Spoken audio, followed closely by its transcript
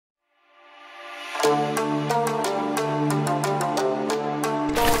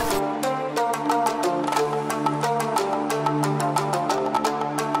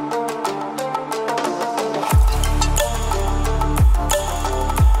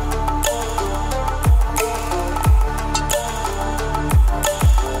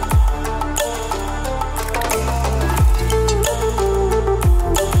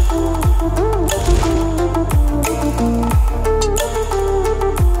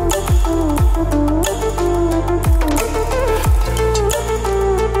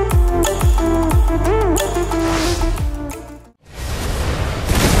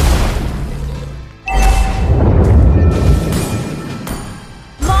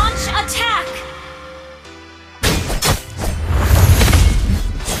Launch attack!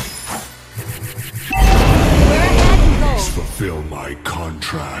 We're ahead in gold. Fulfill my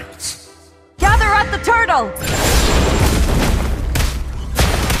contracts. Gather at the turtle!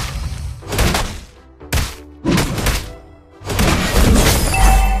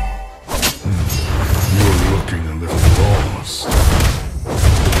 You're looking a little lost.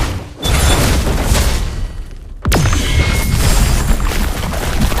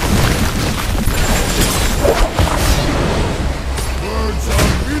 Words are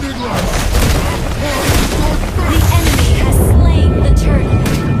meaningless! The enemy has slain the turtle.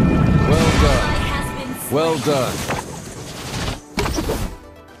 Well done. Ally has been slain. Well done.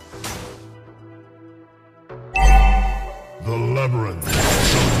 The labyrinth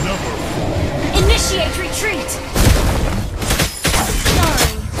shall never fall. Initiate retreat!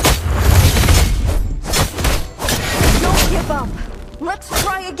 Sorry. Don't give up. Let's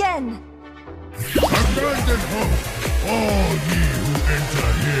try again. Abandon hope, all ye who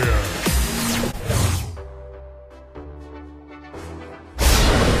enter here.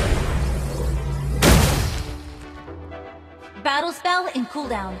 Battle spell in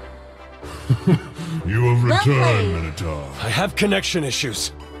cooldown. You have Well returned, played. Minotaur. I have connection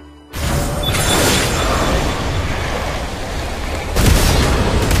issues.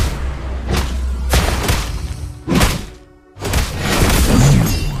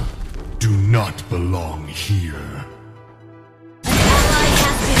 Do not belong here. An ally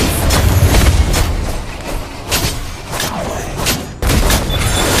has been slain.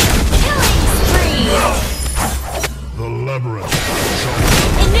 Killing spree! The labyrinth shall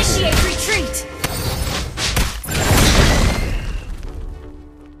Initiate retreat!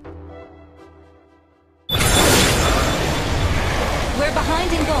 We're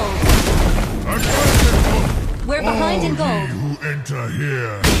behind in gold. abandon hope. We're behind in All ye gold. who enter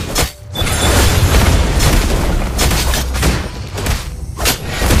here.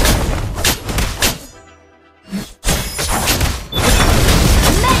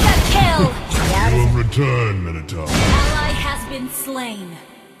 Mega kill! You have returned, Minotaur. Ally has been slain.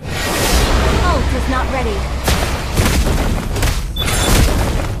 Ult is not ready.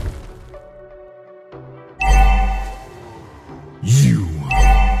 You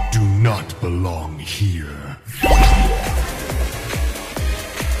do not belong here.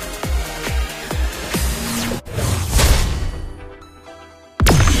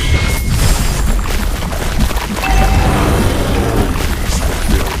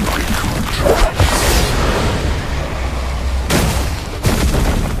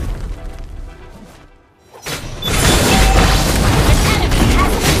 An enemy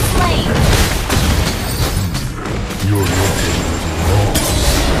has been slain. You're looking a little lost.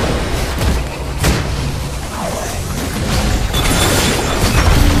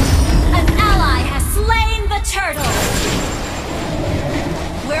 An ally has slain the turtle.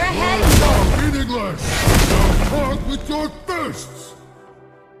 We're ahead in gold. Meaningless! Now talk with your fists!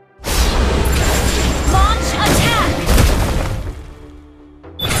 Launch attack!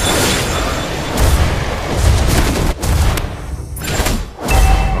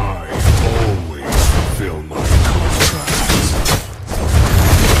 I always fulfill my contracts.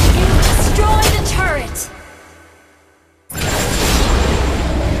 You destroy the turret.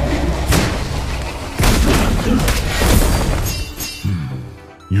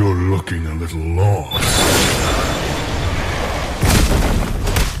 You're looking a little lost.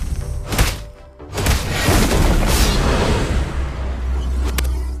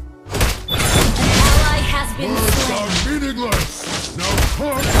 Ally has been Words slain. are meaningless! Now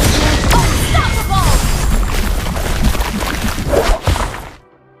talk! Unstoppable!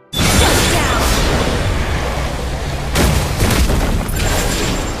 Shut down!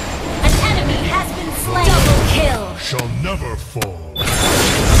 An enemy has been slain. Double kill! Shall never fall.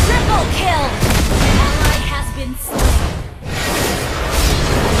 Triple kill! Ally has been slain.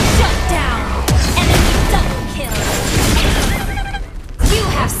 Shut down! Enemy double kill! You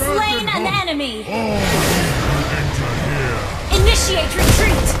have slain an enemy! All ye who enter here. Initiate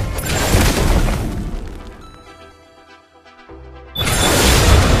retreat!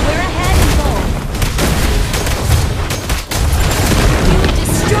 We're ahead in gold. You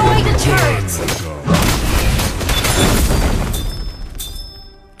destroy the turret!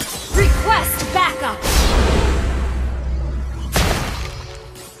 Request backup!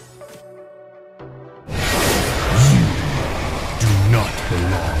 Do not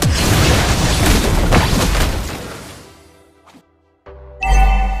belong.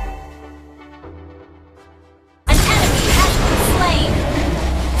 An enemy has been slain!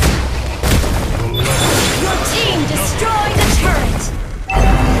 The labyrinth Your team destroyed the turret!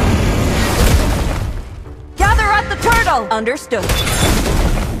 control. Understood.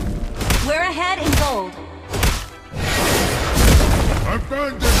 We're ahead in gold.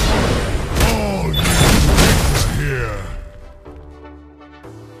 Abandon all you here.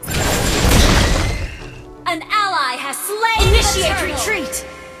 An ally has slain. Initiate retreat.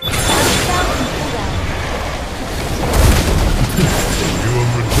 You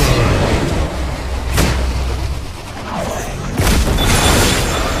have returned.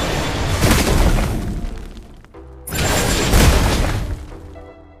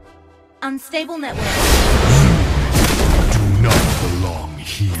 Unstable network. Do not belong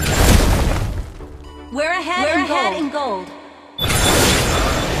here. We're ahead in gold.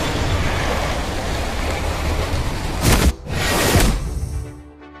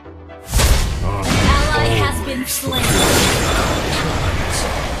 Ally has been slain.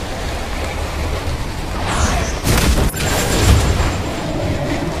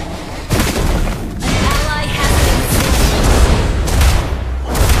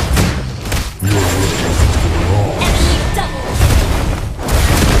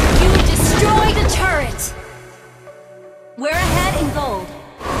 We're ahead in gold.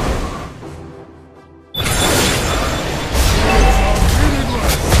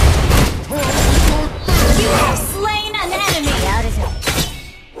 You have slain an enemy. Out is it.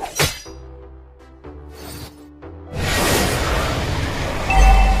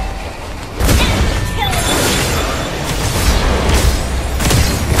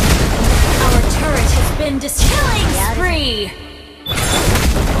 Our turret has been killing spree.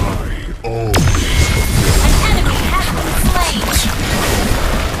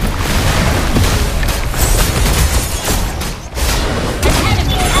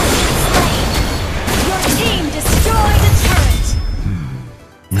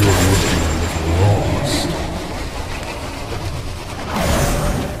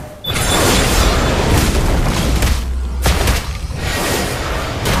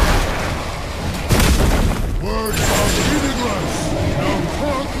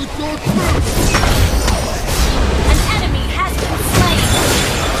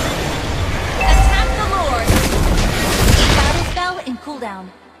 Cooldown.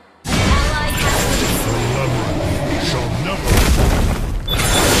 An ally has been slain. Shall never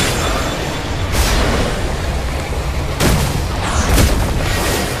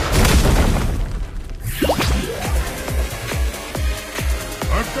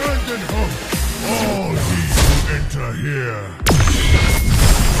abandon hope, all ye who enter here.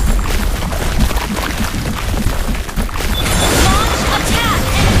 Launch attack!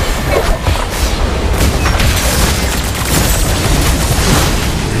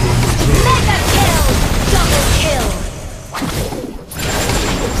 Mega kill! Double kill!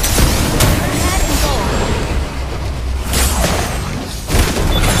 Ahead in gold.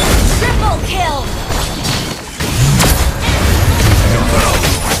 Triple kill!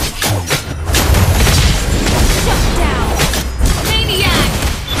 Shut down! Maniac!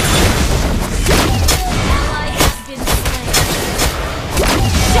 Ally has been slain.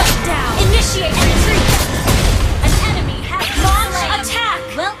 Shut down! Initiate retreat! An enemy has launched attack!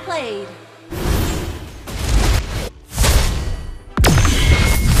 Well played.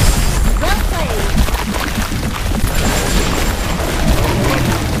 Well played.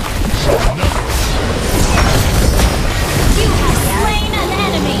 You have slain an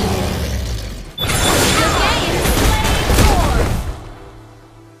enemy. Your game is slain for.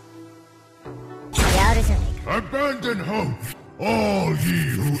 Abandon hope, all ye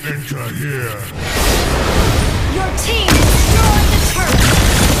who enter here. Your team destroyed the turret.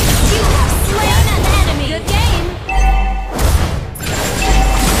 You have slain an enemy. Good game.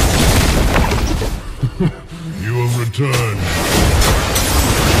 You have returned.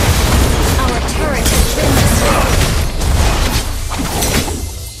 Our turret has been destroyed.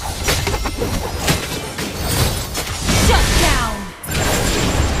 Shut down.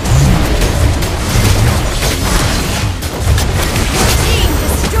 Your team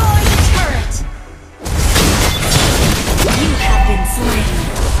destroyed the turret. You have been slain.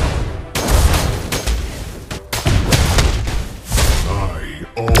 I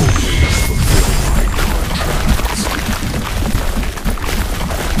always fulfill my contracts.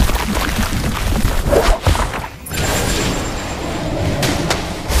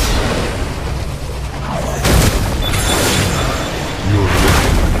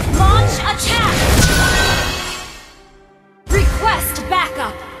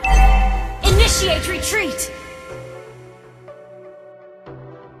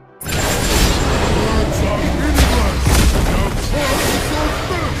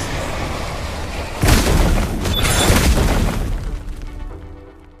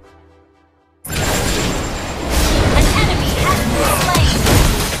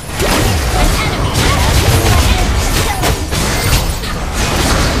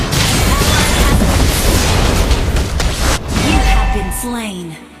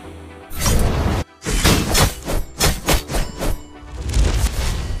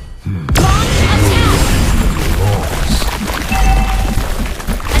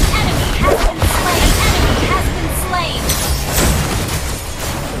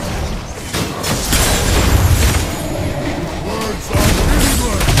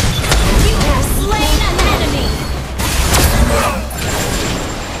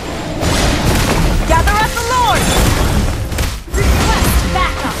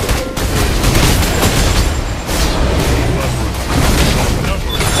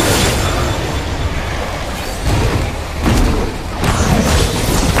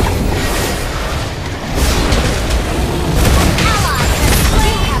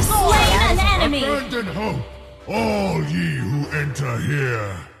 Come, all ye who enter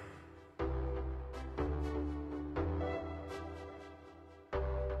here.